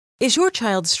Is your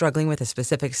child struggling with a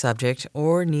specific subject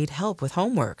or need help with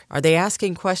homework? Are they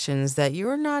asking questions that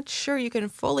you're not sure you can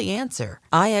fully answer?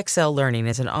 IXL Learning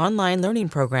is an online learning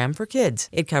program for kids.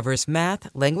 It covers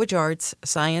math, language arts,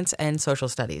 science, and social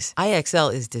studies.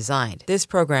 IXL is designed. This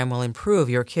program will improve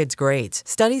your kids' grades.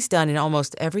 Studies done in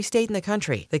almost every state in the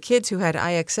country. The kids who had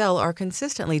IXL are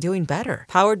consistently doing better.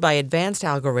 Powered by advanced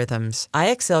algorithms,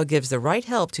 IXL gives the right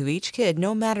help to each kid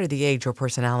no matter the age or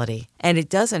personality. And it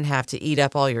doesn't have to eat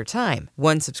up all your time.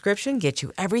 One subscription gets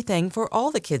you everything for all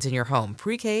the kids in your home,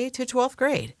 pre-K to 12th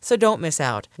grade. So don't miss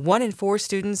out. 1 in 4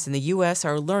 students in the U.S.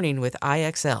 are learning with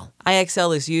IXL.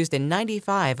 IXL is used in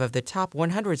 95 of the top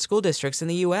 100 school districts in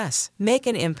the U.S. Make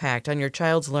an impact on your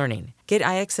child's learning. Get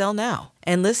IXL now.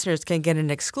 And listeners can get an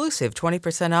exclusive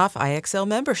 20% off IXL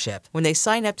membership when they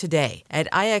sign up today at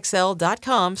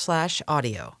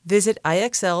IXL.com/audio. Visit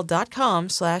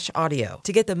IXL.com/audio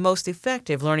to get the most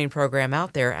effective learning program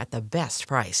out there at the best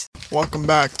price. Welcome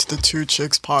back to the Two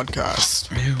Chicks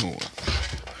Podcast.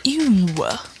 Ew.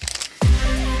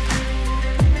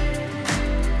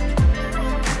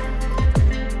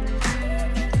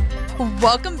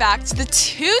 Welcome back to the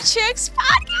Two Chicks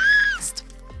Podcast.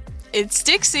 It's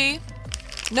Dixie.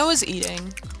 Noah's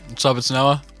eating. What's up, it's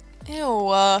Noah. Ew,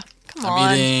 come on.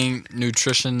 I'm eating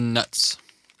nutrition nuts.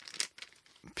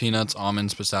 Peanuts,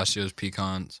 almonds, pistachios,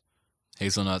 pecans,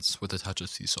 hazelnuts with a touch of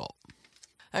sea salt.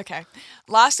 Okay.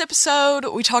 Last episode,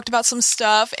 we talked about some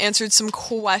stuff, answered some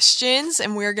questions,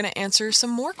 and we're going to answer some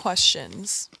more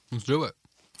questions. Let's do it.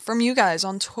 From you guys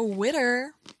on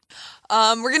Twitter.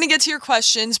 We're going to get to your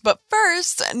questions, but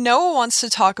first, Noah wants to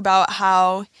talk about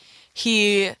how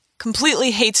he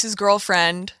completely hates his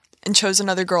girlfriend and chose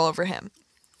another girl over him.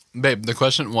 Babe, the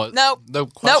question was... Nope. The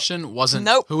question wasn't...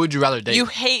 Nope. Who would you rather date? You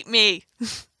hate me.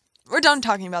 We're done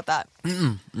talking about that.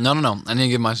 No. I need to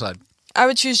give my side. I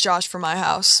would choose Josh for my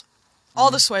house. All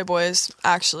the Sway boys,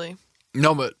 actually.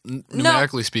 No, but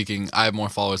numerically speaking, I have more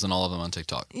followers than all of them on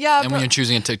TikTok. Yeah, and when you're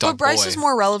choosing a TikTok but Bryce boy, is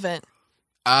more relevant.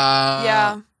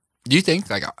 Yeah. Do you think?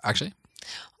 Like, actually?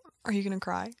 Are you going to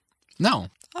cry? No.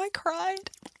 I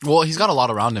cried. Well, he's got a lot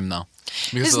around him, though.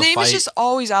 His name is just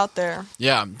always out there.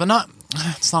 Yeah, but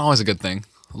it's not always a good thing.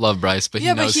 Love Bryce, but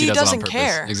he knows he does it on purpose.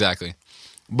 Care. Exactly.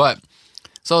 But,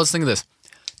 so let's think of this.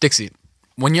 Dixie,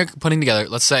 when you're putting together,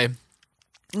 let's say,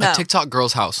 a TikTok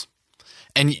girl's house,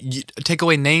 and you take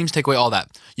away names, take away all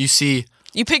that. You see...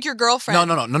 You pick your girlfriend.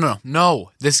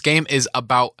 No. This game is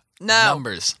about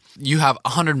numbers. You have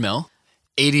 100 mil,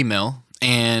 80 mil,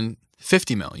 and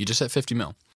 50 mil. You just said 50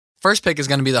 mil. First pick is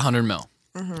going to be the 100 mil.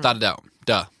 Without a doubt.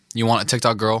 Duh. You want a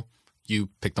TikTok girl, you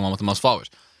pick the one with the most followers.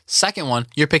 Second one,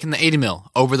 you're picking the 80 mil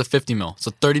over the 50 mil.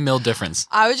 So 30 mil difference.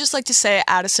 I would just like to say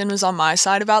Addison was on my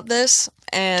side about this.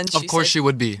 And of course she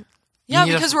would be. Yeah,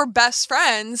 because we're best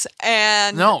friends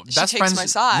and she takes my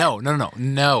side.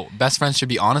 No. Best friends should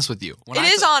be honest with you. It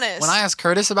is honest. When I asked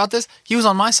Curtis about this, he was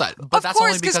on my side. But that's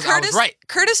only because I was right.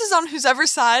 Curtis is on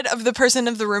whoever's side of the person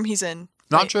of the room he's in.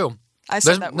 Not true. I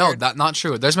said that No, weird. that's not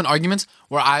true. There's been arguments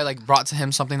where I brought to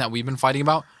him something that we've been fighting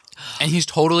about, and he's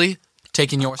totally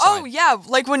taking your side. Oh, yeah.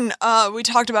 Like when we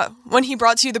talked about when he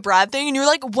brought to you the Brad thing, and you were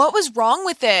like, what was wrong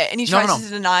with it? And he tries to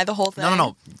deny the whole thing.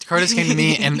 No. Curtis came to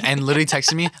me and literally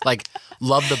texted me,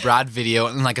 love the Brad video,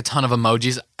 and a ton of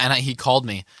emojis, and he called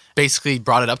me. Basically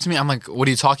brought it up to me. I'm like, what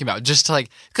are you talking about? Just to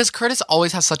because Curtis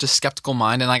always has such a skeptical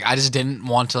mind, and I just didn't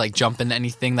want to jump into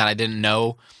anything that I didn't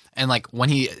know. And when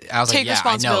I was Take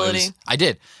responsibility. I know. I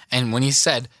did. And when he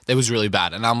said that was really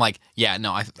bad, and I'm like, yeah,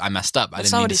 no, I messed up. I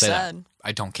didn't mean to say that.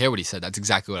 I don't care what he said. That's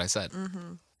exactly what I said.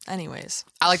 Mm-hmm. Anyways.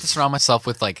 I like to surround myself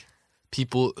with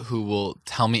people who will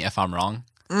tell me if I'm wrong.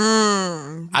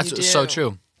 That's so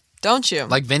true. Don't you?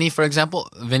 Like Vinny, for example.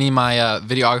 Vinny, my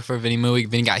videographer, Vinny Mooey.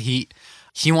 Vinny got heat.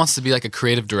 He wants to be a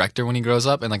creative director when he grows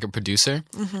up and a producer.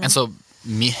 Mm-hmm. And so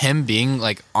him being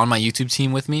on my YouTube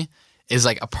team with me is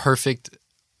a perfect...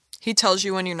 He tells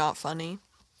you when you're not funny.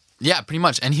 Yeah, pretty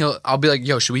much. And I'll be like,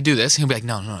 yo, should we do this? And he'll be like,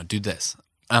 no, do this.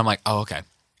 And I'm like, oh, okay.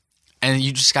 And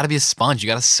you just got to be a sponge. You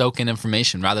got to soak in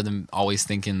information rather than always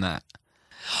thinking that.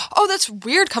 Oh, that's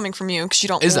weird coming from you because you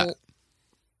don't... Is that?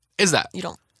 You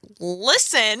don't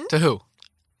listen. To who?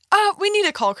 We need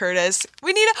to call Curtis.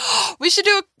 We should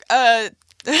do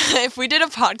if we did a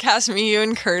podcast, me, you,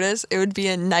 and Curtis, it would be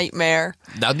a nightmare.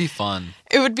 That'd be fun.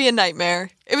 It would be a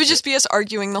nightmare. It would just be us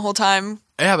arguing the whole time.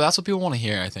 Yeah, but that's what people want to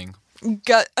hear, I think.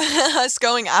 Us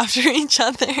going after each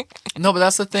other. No, but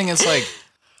that's the thing. It's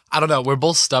I don't know. We're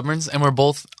both stubborns, and we're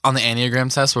both on the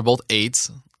Enneagram test. We're both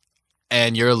 8s,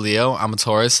 and you're a Leo. I'm a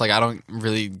Taurus. I don't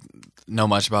really know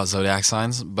much about zodiac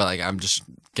signs, but I'm just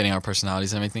getting our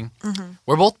personalities and everything. Mm-hmm.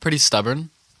 We're both pretty stubborn.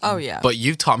 Oh, yeah. But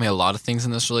you've taught me a lot of things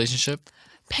in this relationship.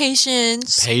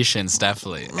 Patience,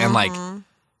 definitely. And like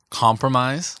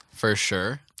compromise for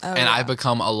sure. I've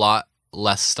become a lot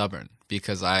less stubborn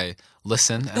because I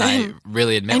listen and I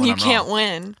really admit and when you I'm can't wrong.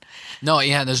 win. No,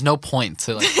 yeah, there's no point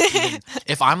to like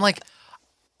if I'm like,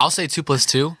 I'll say 2 +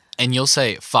 2 and you'll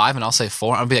say 5 and I'll say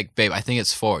 4. I'll be like, babe, I think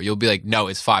it's 4. You'll be like, no,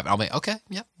 it's 5. And I'll be like, okay,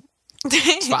 yep,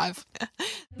 it's 5.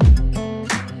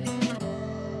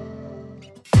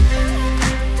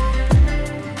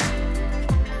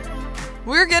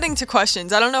 We're getting to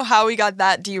questions. I don't know how we got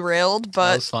that derailed, That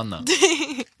but was fun though.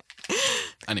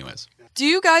 Anyways, do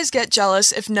you guys get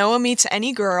jealous if Noah meets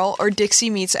any girl or Dixie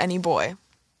meets any boy?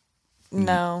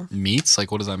 No. meets?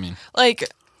 Like, what does that mean? Like,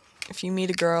 if you meet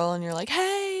a girl and you're like,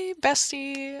 hey,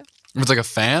 bestie. It's like a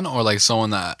fan or like someone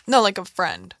that... No, like a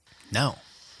friend. No.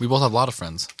 We both have a lot of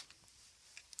friends.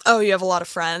 Oh, you have a lot of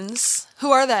friends.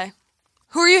 Who are they?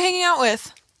 Who are you hanging out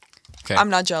with? Okay. I'm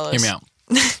not jealous. Hear me out.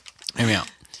 Hear me out.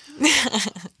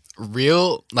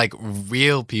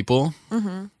 Real people,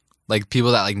 like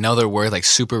people that like know their worth, like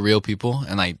super real people,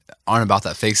 and like aren't about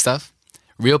that fake stuff.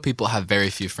 Real people have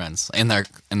very few friends in their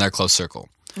close circle.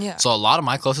 Yeah. So a lot of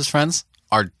my closest friends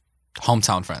are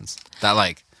hometown friends that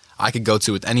like I could go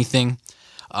to with anything.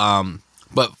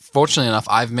 But fortunately enough,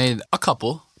 I've made a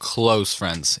couple close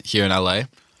friends here in LA,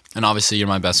 and obviously you're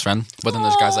my best friend. But then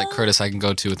there's guys like Curtis I can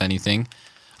go to with anything.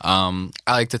 I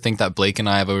like to think that Blake and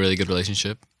I have a really good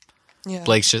relationship. Yeah.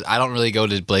 Blake's just, I don't really go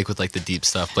to Blake with like the deep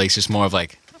stuff. Blake's just more of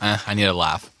like, I need a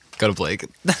laugh. Go to Blake.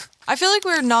 I feel like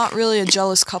we're not really a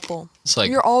jealous couple. It's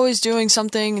like, You're always doing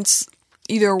something. It's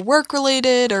either work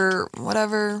related or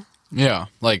whatever. yeah,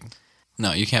 like,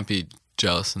 no, you can't be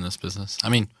jealous in this business. I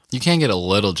mean, you can get a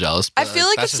little jealous. But I feel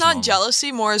like that's it's just not normal.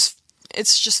 jealousy, more as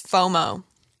it's just FOMO.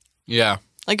 Yeah.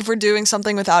 Like if we're doing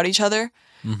something without each other,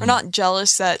 we're not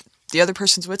jealous that the other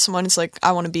person's with someone. It's like,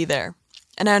 I want to be there.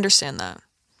 And I understand that.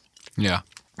 Yeah.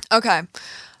 Okay.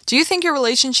 Do you think your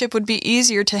relationship would be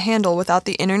easier to handle without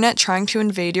the internet trying to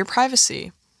invade your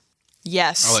privacy?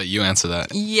 Yes. I'll let you answer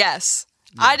that. Yes.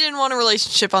 I didn't want a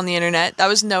relationship on the internet. That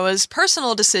was Noah's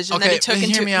personal decision that he took but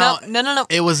into hear me out. No.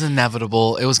 It was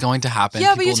inevitable. It was going to happen.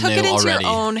 Yeah, People but you took knew it into already.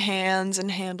 your own hands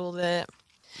and handled it.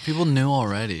 People knew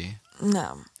already.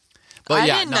 No. But I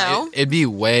yeah, didn't no, know. it'd be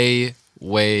way,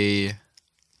 way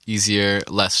easier,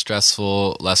 less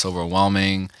stressful, less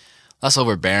overwhelming, less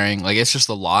overbearing. Like, it's just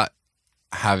a lot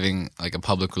having like a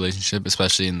public relationship,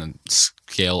 especially in the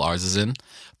scale ours is in.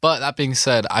 But that being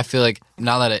said, I feel like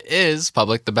now that it is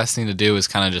public, the best thing to do is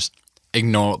kind of just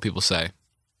ignore what people say.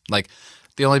 Like,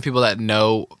 the only people that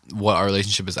know what our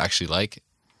relationship is actually like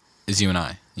is you and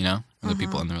I, you know? And the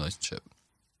people in the relationship.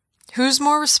 Who's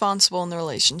more responsible in the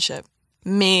relationship?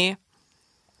 Me.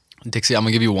 Dixie, I'm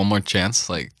going to give you one more chance,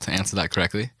 like, to answer that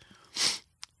correctly.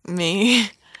 Me.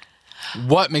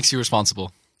 What makes you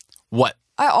responsible? What?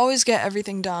 I always get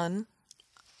everything done.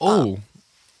 Oh,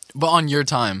 but on your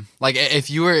time. Like, if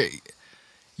you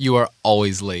are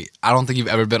always late. I don't think you've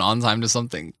ever been on time to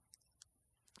something.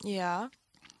 Yeah.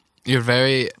 You're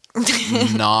very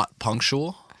not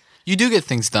punctual. You do get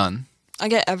things done. I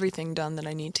get everything done that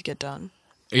I need to get done.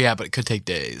 Yeah, but it could take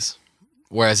days.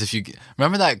 Whereas if you...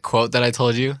 Remember that quote that I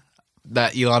told you?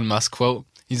 That Elon Musk quote?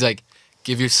 He's like,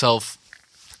 give yourself...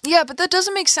 Yeah, but that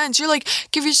doesn't make sense. You're like,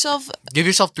 give yourself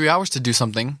 3 hours to do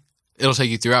something. It'll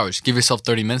take you 3 hours. Give yourself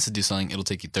 30 minutes to do something. It'll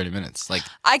take you 30 minutes. Like,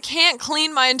 I can't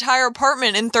clean my entire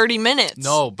apartment in 30 minutes.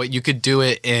 no, but you could do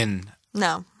it in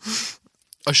No.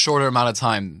 a shorter amount of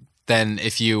time than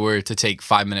if you were to take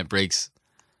 5-minute breaks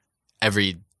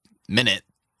every minute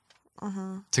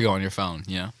to go on your phone,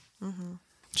 you know?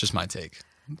 Just my take.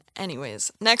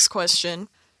 Anyways, next question.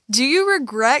 Do you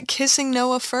regret kissing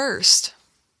Noah first?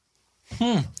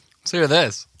 Let's hear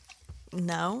this.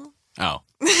 No. Oh.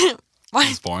 Why?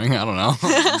 It's boring. I don't know.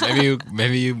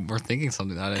 maybe you were thinking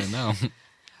something that I didn't know.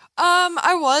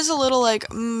 I was a little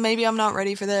like, maybe I'm not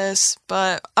ready for this,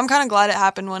 but I'm kind of glad it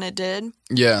happened when it did.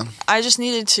 Yeah. I just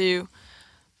needed to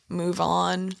move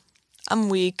on. I'm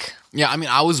weak. Yeah, I mean,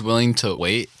 I was willing to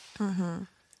wait.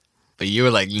 But you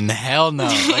were like, hell no.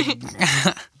 Like,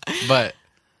 but,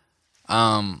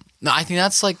 no, I think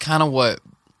that's like kind of what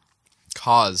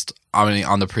caused, I mean,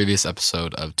 on the previous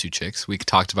episode of Two Chicks, we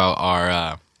talked about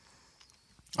our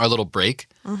little break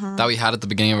that we had at the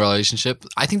beginning of our relationship.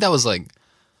 I think that was like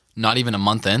not even a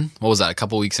month in. What was that? A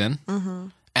couple weeks in?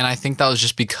 And I think that was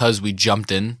just because we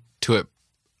jumped into it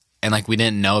and like we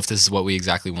didn't know if this is what we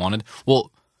exactly wanted. Well,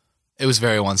 it was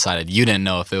very one-sided. You didn't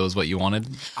know if it was what you wanted.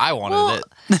 I wanted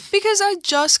it. Because I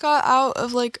just got out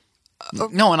of like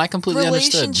No, and I completely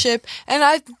understood. relationship, and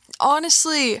I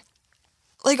honestly,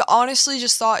 like, honestly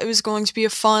just thought it was going to be a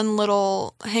fun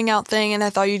little hangout thing, and I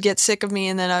thought you'd get sick of me,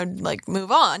 and then I'd, like,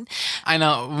 move on. I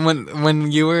know. When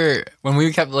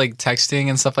we kept, like, texting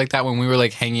and stuff like that, when we were,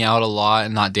 like, hanging out a lot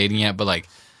and not dating yet, but, like...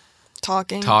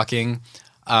 Talking.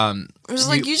 It was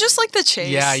like, you just like the chase.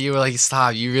 Yeah, you were like,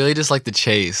 stop. You really just like the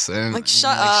chase. And, like,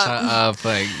 shut up. Shut up.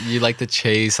 Like, you like the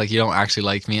chase. Like, you don't actually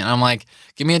like me. And I'm like,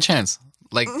 give me a chance.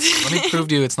 Like, let me prove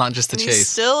to you it's not just the and chase. He's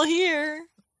still here.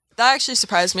 That actually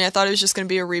surprised me. I thought it was just going to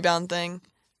be a rebound thing.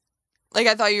 Like,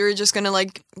 I thought you were just going to,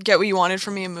 like, get what you wanted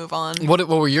from me and move on. What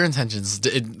were your intentions?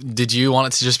 Did you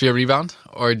want it to just be a rebound?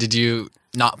 Or did you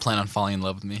not plan on falling in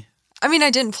love with me? I mean,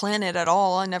 I didn't plan it at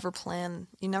all. You never planned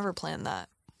that.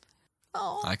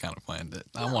 Oh. I kind of planned it.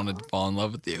 I wanted to fall in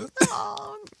love with you.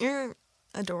 Oh, you're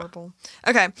adorable.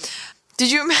 Okay.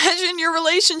 Did you imagine your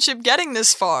relationship getting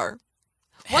this far?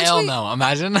 Hell no.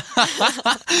 Imagine.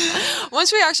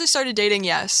 Once we actually started dating,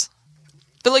 yes.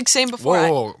 But, like, same before.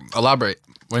 Whoa. Elaborate.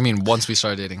 What do you mean, once we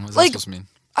started dating? What's that supposed to mean?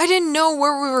 I didn't know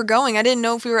where we were going. I didn't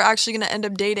know if we were actually going to end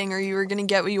up dating or you were going to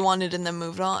get what you wanted and then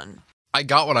moved on. I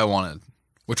got what I wanted,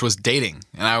 which was dating.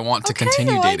 And I want to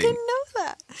continue dating. I didn't know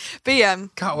that. But yeah.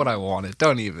 Got what I wanted.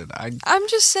 Don't even. I'm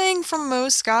just saying from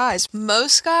most guys.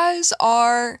 Most guys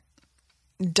are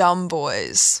dumb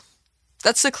boys.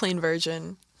 That's the clean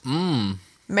version.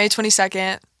 May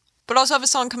 22nd. But also have a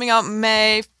song coming out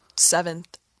May 7th.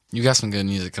 You got some good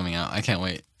music coming out. I can't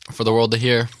wait for the world to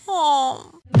hear.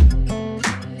 Aww.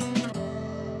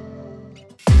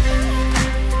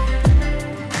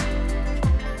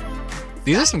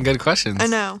 These are some good questions. I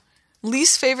know.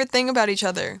 Least favorite thing about each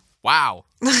other. Wow.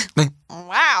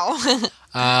 Wow.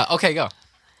 Okay, go.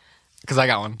 Because I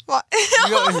got one. What?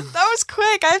 That was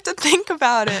quick. I have to think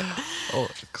about it. Oh,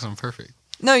 because I'm perfect.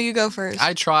 No, you go first.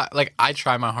 I try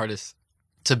my hardest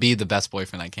to be the best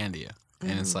boyfriend I can to you.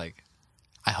 And it's like,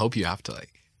 I hope you have to, like,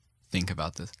 think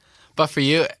about this. But for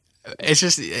you, it's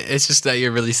just that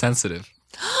you're really sensitive.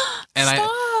 And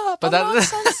Stop! I'm not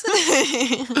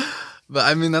sensitive. But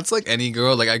I mean, that's like any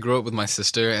girl. Like, I grew up with my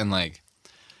sister, and like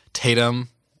Tatum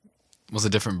was a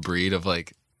different breed of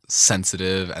like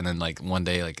sensitive, and then like one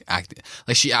day like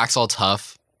she acts all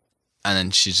tough, and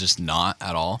then she's just not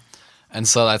at all. And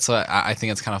so that's what I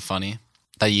think it's kind of funny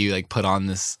that you like put on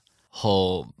this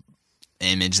whole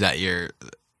image that you're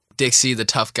Dixie, the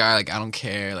tough guy. Like, I don't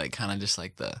care. Like, kind of just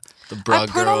like the brug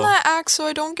I put girl. on that act so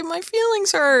I don't get my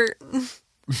feelings hurt.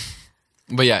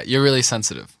 But yeah, you're really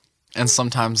sensitive. And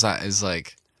sometimes that is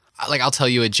like I'll tell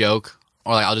you a joke,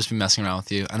 or like I'll just be messing around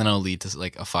with you, and then it'll lead to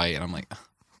like a fight, and I'm like,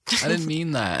 I didn't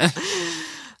mean that.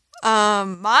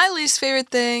 My least favorite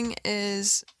thing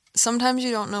is sometimes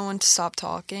you don't know when to stop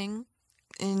talking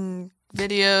in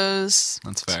videos.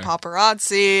 That's fair. It's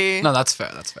paparazzi. No, that's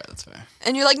fair.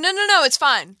 And you're like, no, it's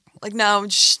fine. Like, no,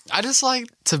 I just like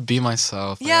to be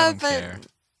myself. Yeah, I don't but care.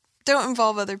 Don't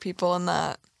involve other people in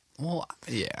that. Well,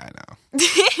 yeah, I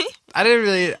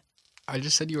know. I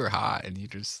just said you were hot, and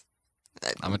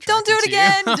I'm attracted Don't do it to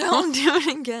again. you. Don't do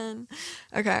it again.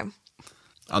 Okay.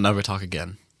 I'll never talk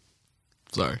again.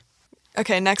 Sorry.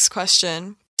 Okay, next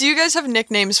question. Do you guys have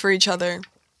nicknames for each other?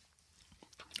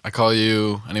 I call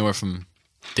you anywhere from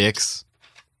Dix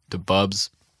to Bubs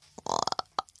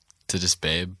to just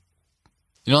Babe.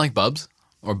 You don't like Bubs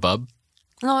or Bub?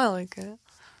 No, I like it.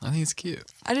 I think it's cute.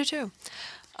 I do too.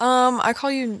 I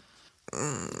call you...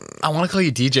 I want to call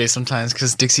you DJ sometimes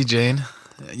because Dixie Jane.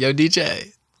 Yo,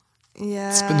 DJ.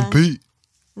 Yeah. Spin the beat.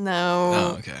 No.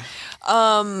 Oh,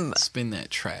 okay. Spin that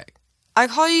track. I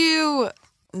call you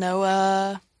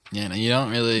Noah. Yeah, no, you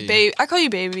don't really... I call you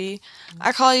Baby.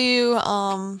 I call you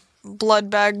Blood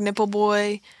Bag Nipple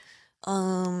Boy.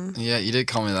 Yeah, you did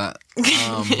call me that.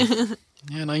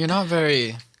 Yeah, no, you're not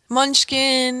very...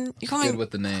 Munchkin. You call me good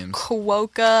with the names.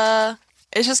 Kwoka.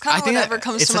 It's just kind of whatever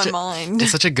comes to my mind.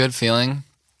 It's such a good feeling,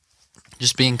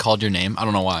 just being called your name. I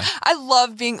don't know why. I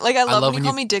love when you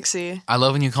call me Dixie. I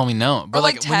love when you call me Noah. But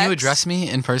like when you address me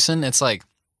in person, it's like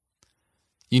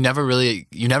you never really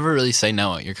say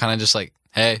Noah. You're kind of just like,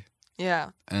 hey. Yeah.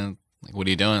 And like, what are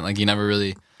you doing? Like, you never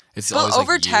really. It's but always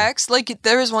over like text. Like,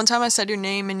 there was one time I said your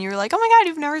name and you were like, "Oh my god,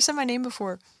 you've never said my name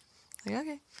before." Like,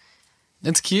 okay.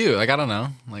 It's cute. Like, I don't know.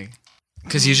 Like,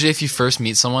 because usually if you first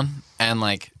meet someone and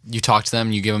like you talk to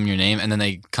them, you give them your name, and then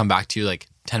they come back to you like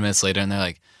 10 minutes later and they're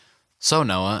like, "So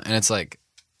Noah," and it's like,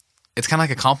 it's kind of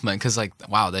like a compliment because like,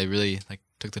 wow, they really like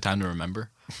took the time to remember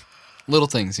little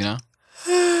things, you know.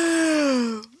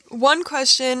 One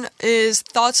question is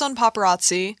thoughts on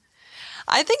paparazzi.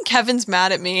 I think Kevin's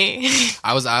mad at me.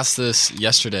 I was asked this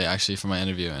yesterday actually for my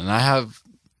interview, and I have.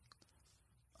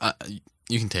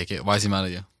 You can take it. Why is he mad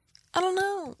at you? I don't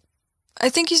know. I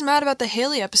think he's mad about the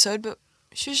Haley episode, but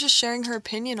she was just sharing her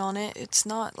opinion on it. It's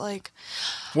not like...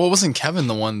 Well, it wasn't Kevin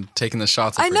the one taking the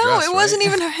shots at I her know, dress, it right? wasn't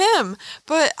even him.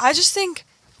 But I just think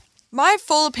my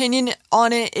full opinion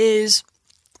on it is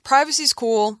privacy's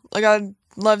cool. Like, I'd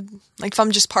love... Like, if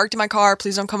I'm just parked in my car,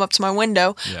 please don't come up to my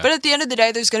window. Yeah. But at the end of the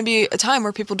day, there's going to be a time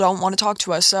where people don't want to talk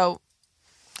to us, so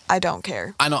I don't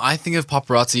care. I know. I think of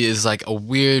paparazzi as like a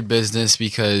weird business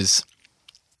because,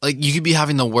 like, you could be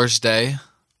having the worst day,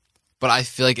 but I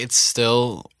feel like it's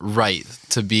still right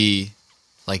to be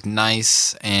like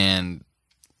nice and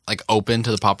like open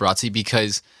to the paparazzi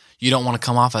because you don't want to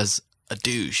come off as a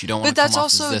douche. You don't want to come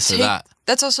off as this or that.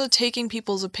 That's also taking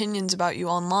people's opinions about you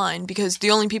online because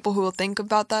the only people who will think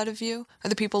about that of you are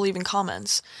the people leaving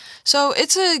comments. So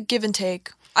it's a give and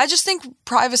take. I just think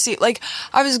privacy, like,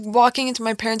 I was walking into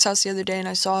my parents' house the other day and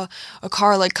I saw a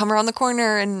car, like, come around the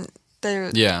corner and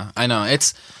they're... Yeah, I know.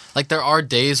 It's, like, there are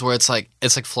days where it's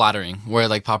flattering, where,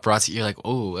 like, paparazzi, you're like,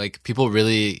 oh, like, people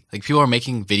really, like, people are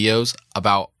making videos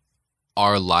about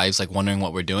our lives, like, wondering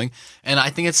what we're doing. And I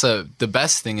think it's the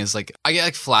best thing is, like, I get,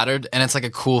 like, flattered and it's, like, a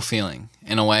cool feeling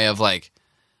in a way of, like,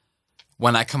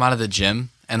 when I come out of the gym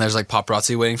and there's like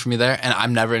paparazzi waiting for me there and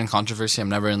I'm never in controversy, I'm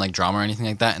never in like drama or anything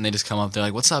like that, and they just come up, they're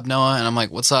like, what's up, Noah? And I'm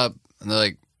like, what's up? And they're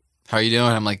like, how are you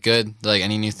doing? I'm like, good. They're like,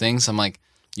 any new things? I'm like,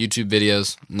 YouTube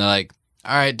videos. And they're like,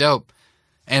 all right, dope.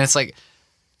 And it's like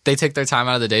they take their time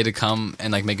out of the day to come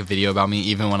and like make a video about me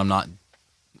even when I'm not,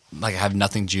 like, I have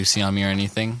nothing juicy on me or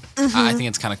anything. I think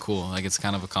it's kind of cool. Like, it's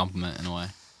kind of a compliment in a way.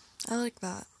 I like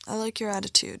that. I like your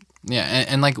attitude. Yeah,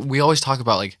 and like we always talk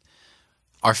about like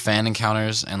our fan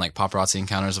encounters and like paparazzi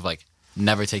encounters of like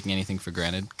never taking anything for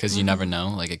granted because you never know,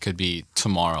 like it could be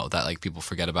tomorrow that like people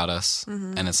forget about us,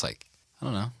 and it's like, I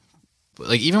don't know, but,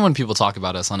 like, even when people talk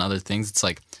about us on other things, it's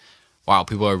like, wow,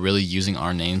 people are really using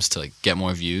our names to like get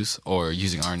more views or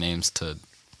using our names to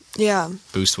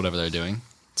boost whatever they're doing.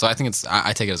 So I think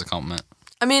I take it as a compliment.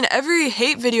 I mean, every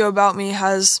hate video about me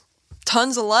has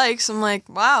tons of likes. I'm like,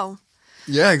 wow.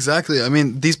 Yeah, exactly. I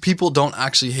mean, these people don't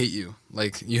actually hate you.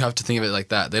 Like, you have to think of it like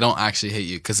that. They don't actually hate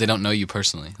you because they don't know you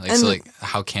personally. Like, so, like,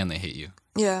 how can they hate you?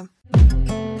 Yeah.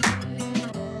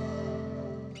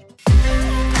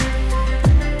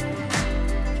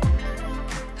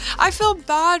 I feel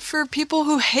bad for people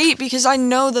who hate because I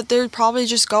know that they're probably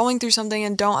just going through something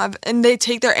and they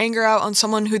take their anger out on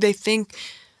someone who they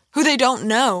don't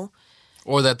know.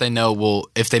 Or that they know, well,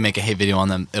 if they make a hate video on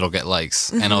them, it'll get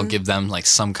likes and it'll give them like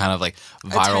some kind of like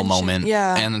viral Attention. moment.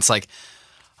 Yeah. And it's like,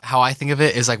 how I think of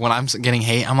it is like when I'm getting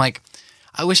hate, I'm like,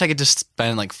 I wish I could just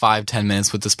spend like 5-10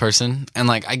 minutes with this person and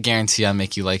like I guarantee I'll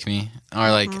make you like me.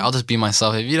 Or like I'll just be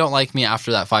myself. If you don't like me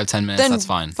after that 5-10 minutes, Then that's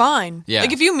fine. Fine. Yeah.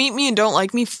 Like if you meet me and don't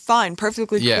like me, fine,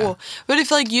 perfectly Yeah. cool. But if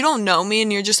like you don't know me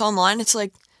and you're just online, it's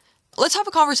like, let's have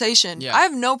a conversation. Yeah. I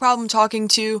have no problem talking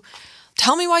to,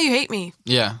 tell me why you hate me.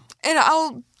 Yeah. And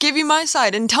I'll give you my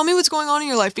side and tell me what's going on in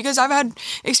your life because I've had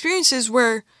experiences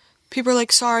where people are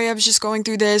like, sorry, I was just going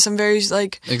through this. I'm very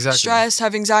like stressed,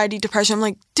 have anxiety, depression. I'm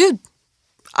like, dude,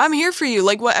 I'm here for you.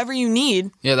 Like whatever you need.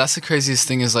 Yeah, that's the craziest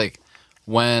thing is like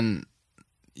when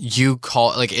you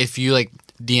call, like if you like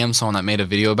DM someone that made a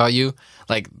video about you,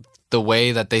 like the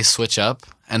way that they switch up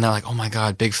and they're like, oh my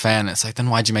God, big fan. It's like,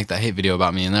 then why'd you make that hate video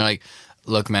about me? And they're like,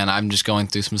 look, man, I'm just going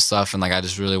through some stuff and like I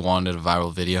just really wanted a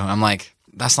viral video. I'm like,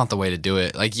 that's not the way to do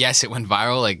it. Like, yes, it went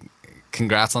viral. Like,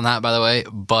 congrats on that, by the way.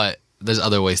 But there's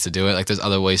other ways to do it. Like, there's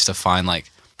other ways to find like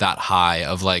that high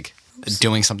of like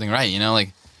doing something right. You know,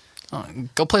 like, oh,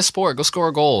 go play a sport, go score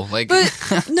a goal. Like,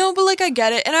 but no, but like I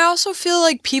get it, and I also feel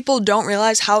like people don't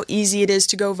realize how easy it is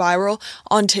to go viral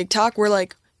on TikTok. Where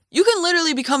like you can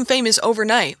literally become famous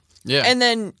overnight. Yeah, and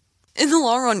then in the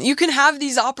long run, you can have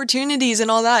these opportunities and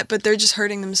all that, but they're just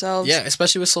hurting themselves. Yeah,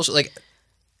 especially with social, like.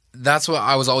 That's what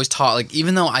I was always taught. Like,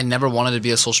 even though I never wanted to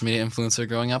be a social media influencer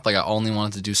growing up, like, I only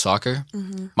wanted to do soccer.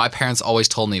 My parents always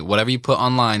told me, whatever you put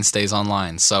online stays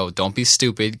online. So don't be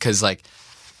stupid, because, like,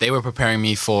 they were preparing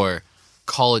me for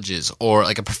colleges or,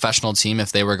 like, a professional team.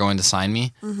 If they were going to sign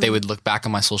me, they would look back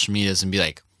on my social medias and be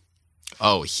like,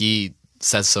 oh, he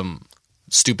says some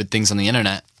stupid things on the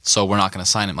internet, so we're not going to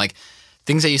sign him. Like,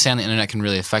 things that you say on the internet can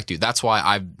really affect you. That's why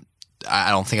I've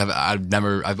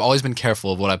always been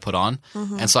careful of what I put on.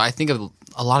 And so I think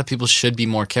a lot of people should be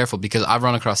more careful because I've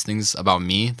run across things about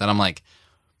me that I'm like,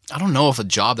 I don't know if a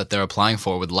job that they're applying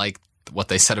for would like what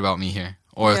they said about me here.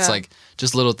 Or it's like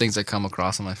just little things that come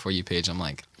across on my For You page. I'm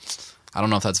like, I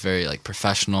don't know if that's very like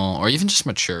professional or even just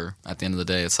mature at the end of the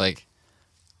day. It's like,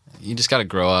 you just got to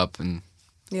grow up and.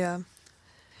 Yeah.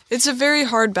 It's a very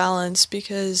hard balance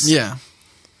because. Yeah.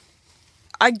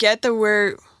 I get that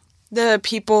we're the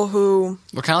people who...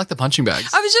 We're kind of like the punching bags.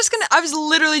 I was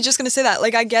literally just gonna say that.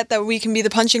 Like, I get that we can be the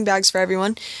punching bags for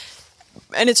everyone,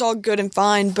 and it's all good and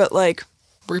fine, but like...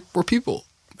 We're people.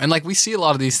 And like, we see a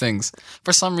lot of these things.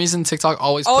 For some reason, TikTok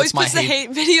always puts the hate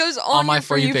videos on my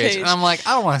For You page. And I'm like,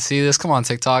 I don't want to see this. Come on,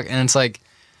 TikTok. And it's like,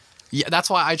 yeah, that's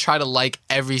why I try to like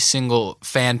every single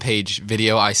fan page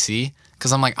video I see.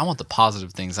 Because I'm like, I want the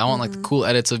positive things. I want like the cool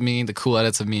edits of me, the cool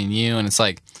edits of me and you. And it's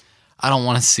like, I don't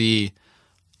want to see,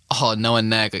 Noah and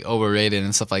Neck like overrated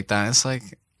and stuff like that. It's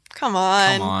like, come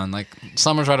on. Like,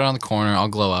 summer's right around the corner. I'll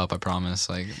glow up, I promise.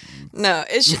 Like, no,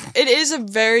 it is a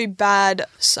very bad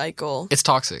cycle. It's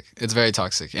toxic. It's very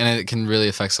toxic. And it can really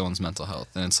affect someone's mental health.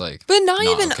 And it's like, but not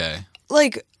even okay.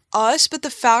 Like us, but the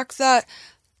fact that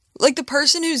like the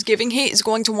person who's giving hate is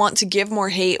going to want to give more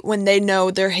hate when they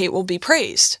know their hate will be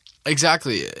praised.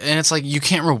 Exactly. And it's like, you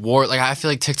can't reward, like, I feel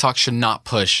like TikTok should not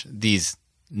push these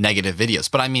negative videos.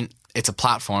 But I mean, it's a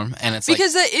platform, and it's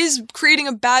because that is creating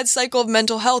a bad cycle of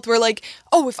mental health where like,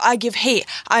 oh, if I give hate,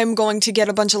 I'm going to get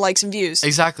a bunch of likes and views.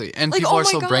 Exactly. And like, people are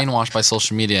so brainwashed by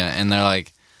social media, and they're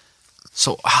like,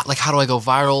 so like, how do I go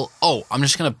viral? Oh, I'm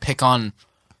just going to pick on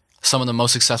some of the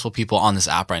most successful people on this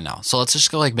app right now. So let's just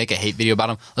go like make a hate video about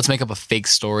them. Let's make up a fake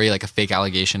story, like a fake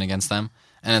allegation against them.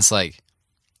 And it's like,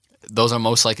 those are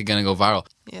most likely going to go viral.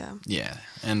 Yeah. Yeah.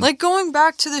 And like going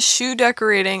back to the shoe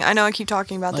decorating, I know I keep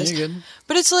talking about this, you're good.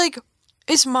 But it's like,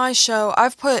 it's my show.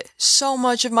 I've put so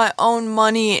much of my own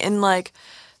money in, like,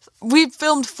 we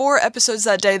filmed 4 episodes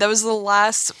that day. That was the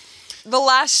last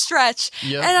stretch.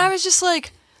 Yep. And I was just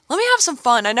like, let me have some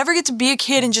fun. I never get to be a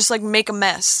kid and just like make a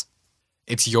mess.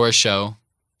 It's your show.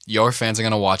 Your fans are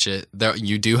going to watch it.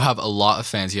 You do have a lot of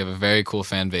fans. You have a very cool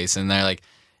fan base. And they're like,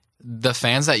 the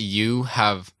fans that you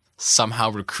have somehow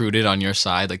recruited on your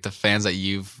side, like the fans that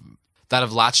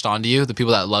have latched onto you, the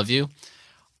people that love you,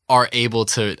 are able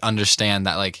to understand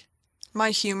that, like, my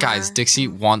humor. Guys, Dixie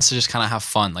wants to just kind of have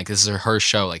fun. Like, this is her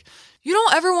show. Like, you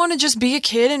don't ever want to just be a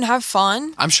kid and have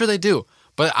fun? I'm sure they do.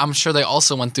 But I'm sure they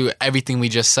also went through everything we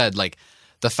just said. Like,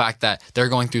 the fact that they're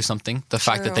going through something. The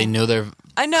fact that they knew their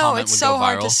comment it's would so go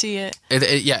hard viral. to see it.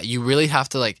 Yeah, you really have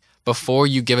to, like, before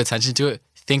you give attention to it,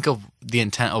 think of the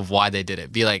intent of why they did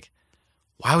it. Be like,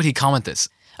 why would he comment this?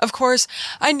 Of course,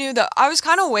 I knew that. I was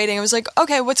kind of waiting. I was like,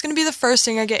 okay, what's going to be the first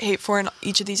thing I get hate for in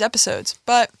each of these episodes?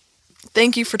 But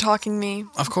thank you for talking me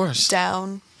Of course.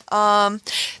 down.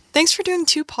 Thanks for doing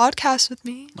 2 podcasts with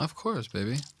me. Of course,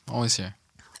 baby. Always here.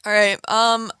 All right.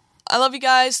 I love you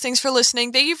guys. Thanks for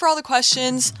listening. Thank you for all the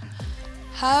questions.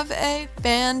 Have a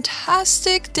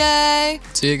fantastic day.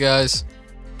 See you guys.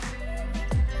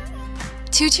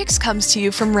 2 Chicks comes to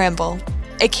you from Ramble,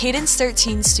 a Cadence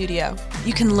 13 studio.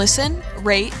 You can listen,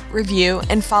 rate, review,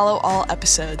 and follow all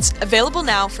episodes. Available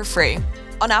now for free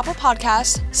on Apple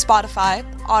Podcasts, Spotify,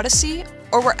 Odyssey,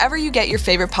 or wherever you get your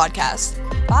favorite podcasts.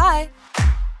 Bye!